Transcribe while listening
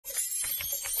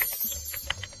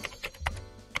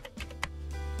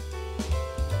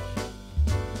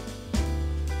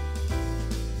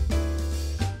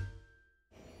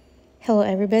Hello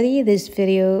everybody, this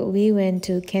video we went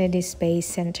to Kennedy Space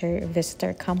Center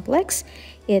Visitor Complex.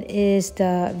 It is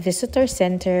the visitor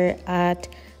center at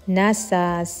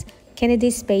NASA's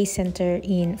Kennedy Space Center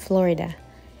in Florida.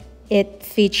 It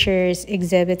features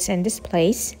exhibits and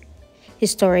displays,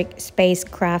 historic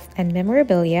spacecraft and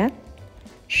memorabilia,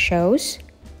 shows,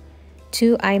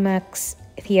 2 IMAX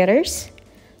theaters,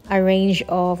 a range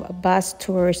of bus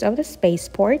tours of the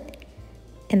spaceport,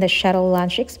 and the shuttle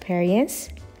launch experience,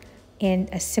 and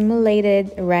a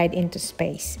simulated ride into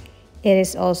space. It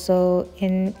is also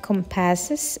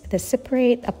encompasses the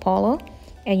separate Apollo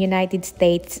and United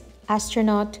States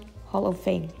Astronaut Hall of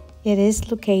Fame. It is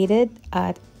located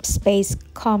at Space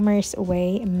Commerce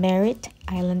Way, Merritt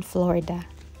Island, Florida.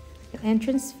 The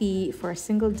entrance fee for a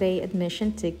single-day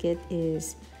admission ticket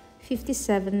is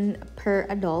 $57 per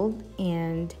adult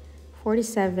and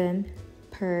 $47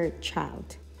 per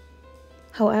child.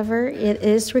 However, it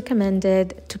is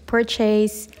recommended to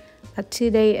purchase a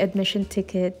 2-day admission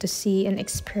ticket to see and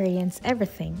experience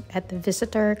everything at the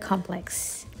visitor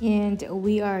complex. And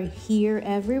we are here,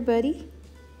 everybody.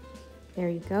 There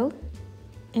you go.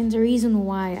 And the reason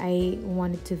why I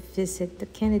wanted to visit the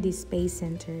Kennedy Space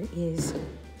Center is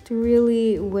to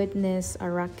really witness a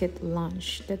rocket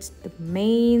launch. That's the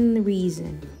main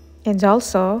reason. And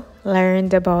also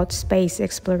learned about space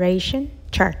exploration.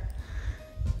 Chart.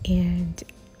 And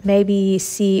maybe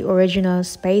see original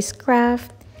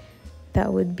spacecraft.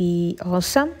 That would be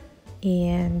awesome.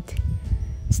 And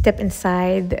step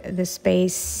inside the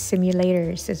space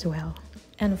simulators as well.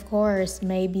 And of course,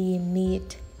 maybe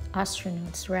meet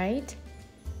astronauts, right?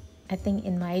 I think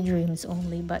in my dreams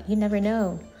only, but you never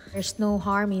know. There's no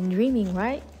harm in dreaming,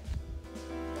 right?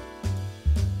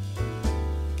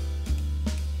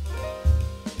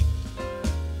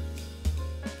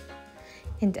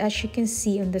 And as you can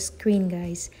see on the screen,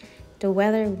 guys, the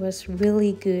weather was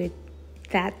really good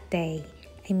that day.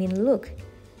 I mean, look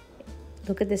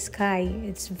at the sky.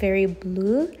 It's very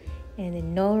blue and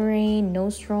then no rain,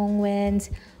 no strong winds,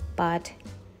 but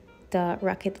the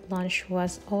rocket launch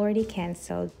was already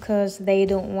canceled because they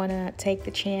don't want to take the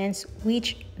chance,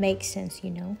 which makes sense, you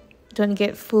know. Don't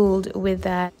get fooled with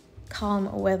that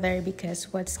calm weather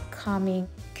because what's coming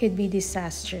could be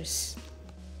disastrous.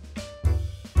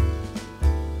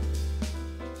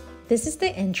 This is the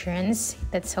entrance.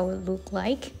 That's how it looked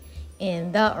like.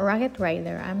 And the rocket right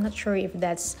there, I'm not sure if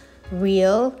that's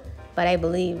real, but I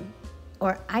believe,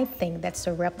 or I think that's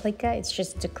a replica. It's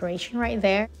just decoration right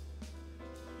there.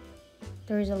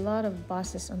 There's a lot of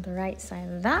buses on the right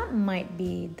side. That might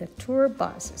be the tour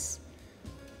buses.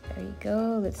 There you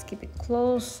go. Let's keep it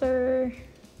closer.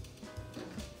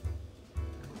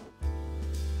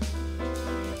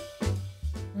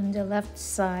 On the left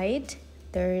side,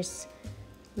 there's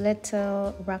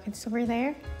little rockets over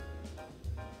there.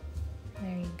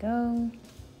 There you go.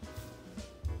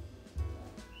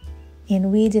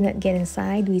 And we did not get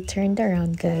inside. We turned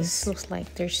around because it looks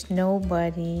like there's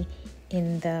nobody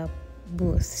in the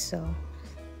booth. So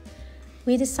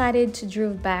we decided to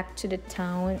drive back to the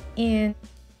town and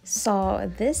saw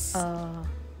this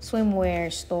swimwear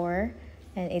store,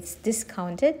 and it's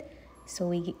discounted. So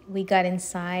we got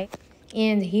inside,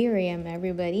 and here I am,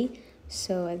 everybody.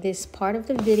 So at this part of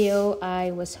the video,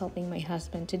 I was helping my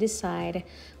husband to decide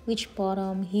which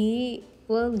bottom he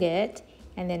will get.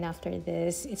 And then after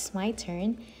this, it's my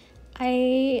turn.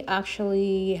 I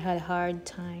actually had a hard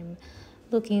time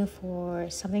looking for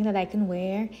something that I can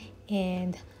wear.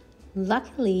 And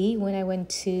luckily, when I went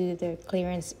to the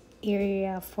clearance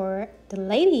area for the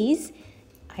ladies,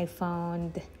 I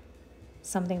found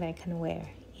something that I can wear.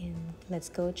 And let's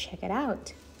go check it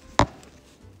out.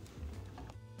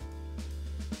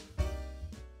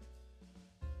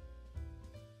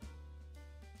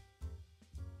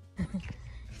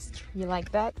 You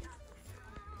like that?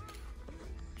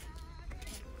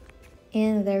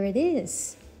 And there it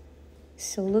is.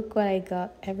 So look what I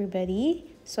got,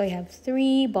 everybody. So I have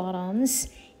 3 bottoms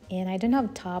and I don't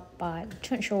have top, but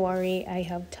don't you worry, I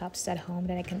have tops at home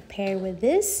that I can pair with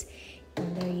this.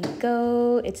 And there you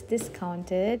go, it's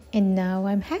discounted. And now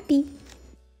I'm happy.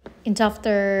 And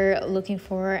after looking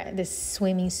for this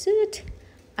swimming suit,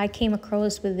 I came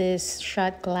across with this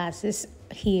shot glasses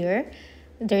here.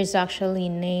 There's actually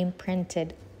name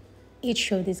printed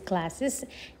each of these glasses,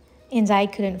 and I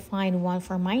couldn't find one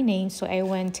for my name, so I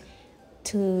went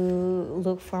to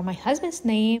look for my husband's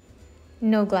name.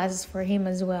 No glasses for him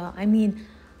as well. I mean,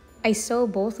 I saw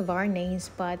both of our names,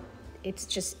 but it's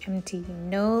just empty.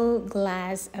 No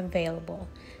glass available.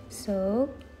 So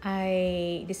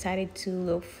I decided to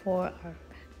look for our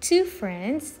 2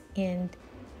 friends, and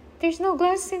there's no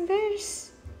glass in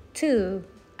theirs too.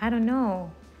 I don't know.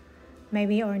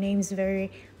 maybe our name is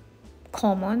very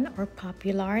common or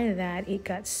popular that it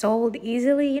got sold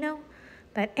easily, you know.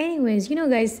 But anyways, you know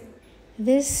guys,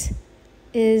 this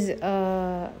is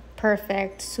a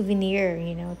perfect souvenir,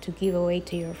 you know, to give away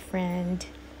to your friend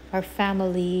or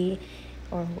family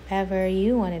or whoever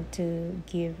you wanted to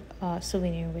give a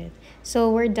souvenir with.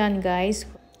 So we're done guys.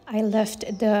 I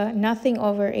left the nothing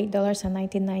over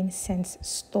 $8.99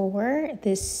 store.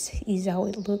 This is how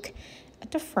it looked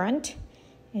at the front.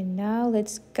 And now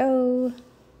let's go.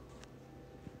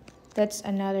 That's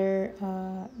another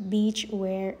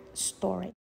beachwear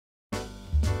store.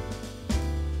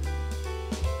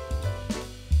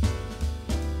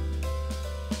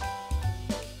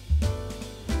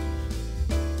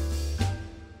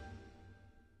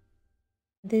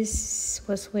 This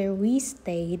was where we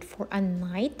stayed for a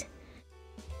night.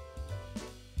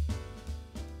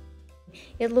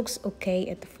 It looks okay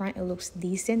at the front, it looks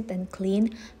decent and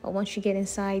clean, but once you get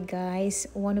inside guys,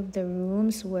 one of the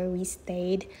rooms where we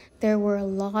stayed, there were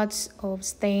lots of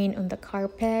stain on the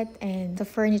carpet and the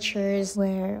furnitures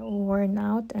were worn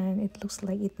out and it looks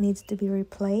like it needs to be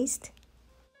replaced.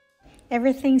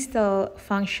 Everything still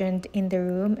functioned in the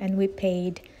room and we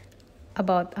paid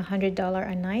about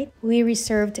 $100 a night. We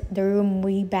reserved the room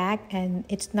way back and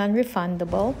it's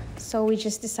non-refundable, so we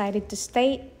just decided to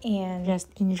stay and just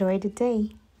enjoy the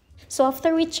day. So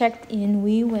after we checked in,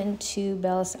 we went to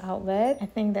Belle's Outlet. I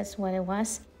think that's what it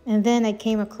was. And then I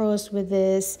came across with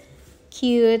this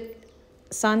cute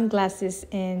sunglasses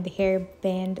and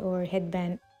hairband or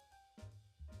headband.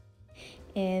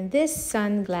 And this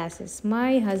sunglasses,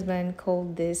 my husband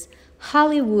called this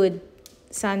Hollywood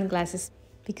sunglasses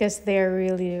because they're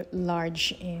really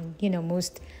large, and you know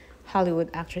most Hollywood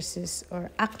actresses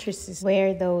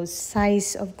wear those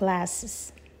size of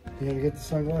glasses. You gotta get the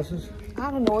sunglasses?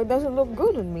 I don't know, it doesn't look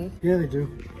good on me. Yeah, they do.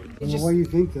 I don't know why you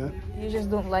think that. You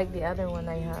just don't like the other one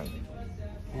I have.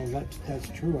 Oh, that's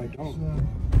true, I don't.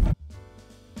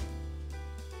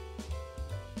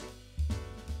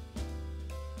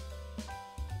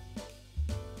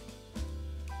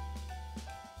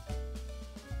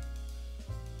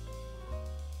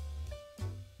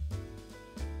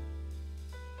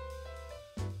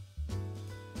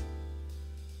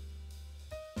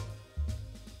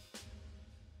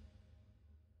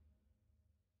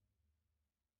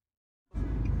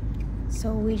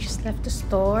 So we just left the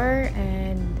store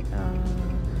and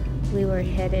we were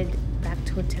headed back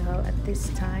to hotel at this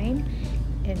time,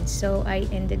 and so I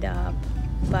ended up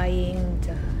buying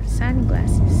the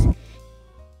sunglasses.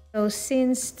 So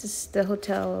since the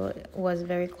hotel was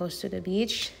very close to the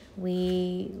beach,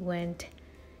 we went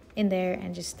in there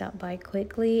and just stopped by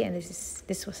quickly, and this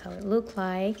was how it looked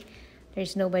like.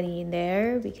 There's nobody in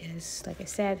there because, like I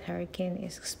said, hurricane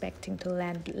is expecting to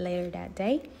land later that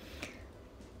day.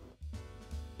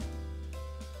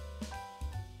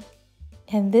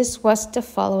 And this was the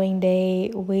following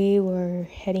day. We were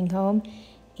heading home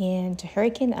and the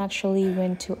hurricane actually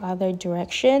went to other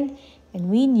direction, and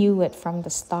we knew it from the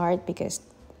start because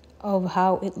of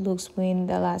how it looks when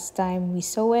the last time we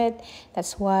saw it.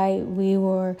 That's why we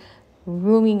were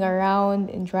roaming around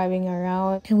and driving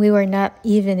around, and we were not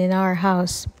even in our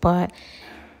house. But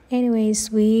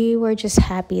anyways, we were just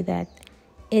happy that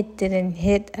it didn't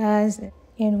hit us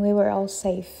and we were all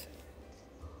safe.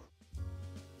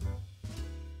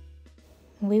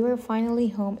 We were finally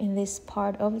home in this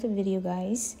part of the video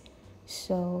guys,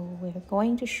 so we're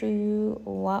going to show you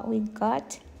what we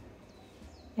got,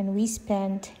 and we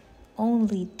spent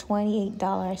only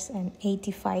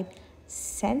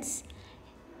 $28.85.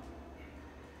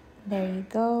 There you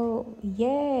go.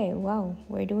 Yay! Wow,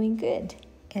 we're doing good.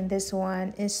 And this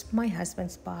one is my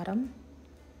husband's bottom,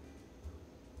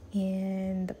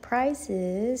 and the price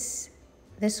is,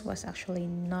 this was actually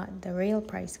not the real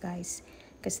price guys,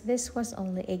 because this was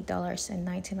only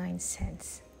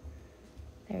 $8.99.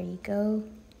 There you go.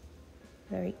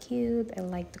 Very cute. I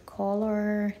like the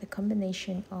color, the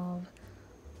combination of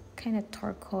kind of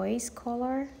turquoise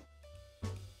color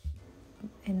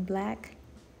and black,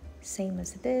 same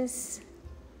as this.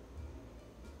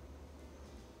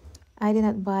 I did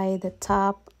not buy the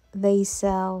top they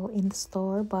sell in the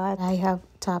store, but I have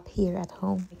top here at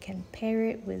home. I can pair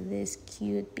it with this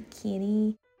cute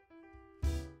bikini.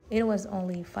 It was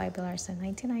only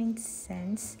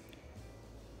 $5.99.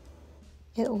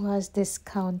 It was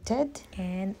discounted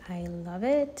and I love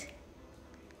it.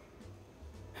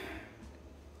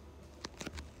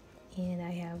 And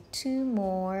I have two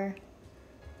more.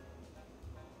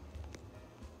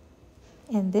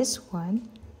 And this one,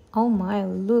 oh my,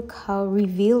 look how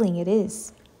revealing it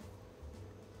is.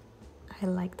 I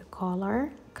like the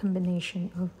color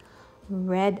combination of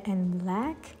red and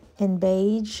black. In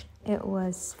beige, it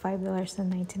was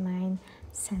 $5.99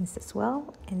 as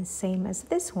well, and same as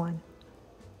this one.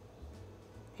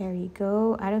 There you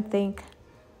go. I don't think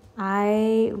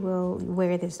I will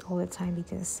wear this all the time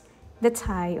because the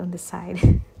tie on the side.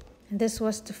 And this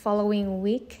was the following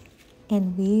week,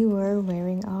 and we were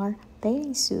wearing our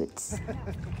bathing suits.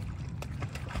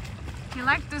 You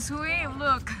like to swim?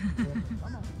 Look.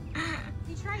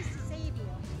 He tries to save you.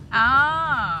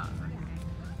 Ah.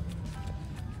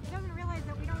 He doesn't realize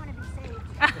that we don't want to be saved.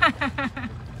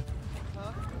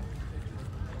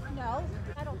 No,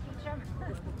 I don't teach him.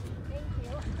 Thank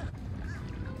you.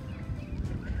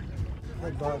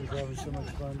 That dog is having so much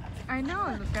fun. I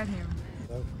know. Look at him.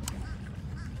 So.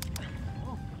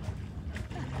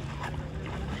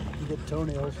 You get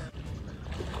toenails.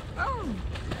 Oh.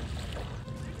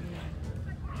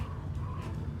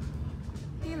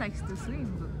 He likes to swim.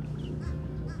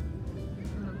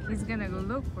 Look, he's gonna go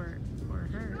look for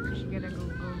her. She's gonna go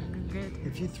get her.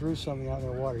 If you threw something out in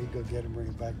the water, he'd go get it and bring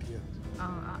it back to you.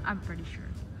 Oh, I'm pretty sure.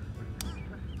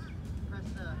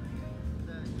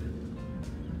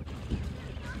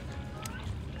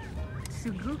 So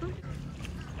Google.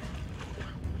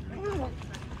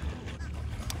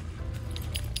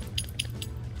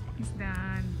 He's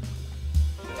done.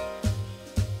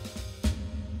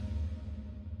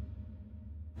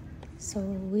 So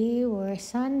we were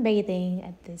sunbathing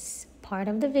at this part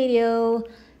of the video.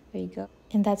 There you go.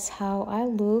 And that's how I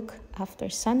look after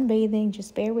sunbathing.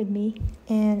 Just bear with me.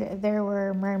 And there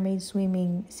were mermaids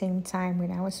swimming same time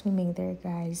when I was swimming there,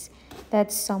 guys.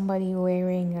 That's somebody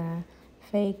wearing a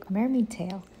fake mermaid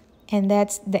tail. And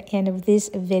that's the end of this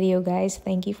video, guys.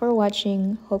 Thank you for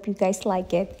watching. Hope you guys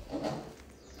like it.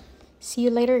 See you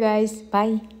later, guys.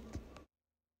 Bye.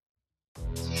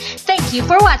 Thank you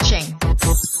for watching.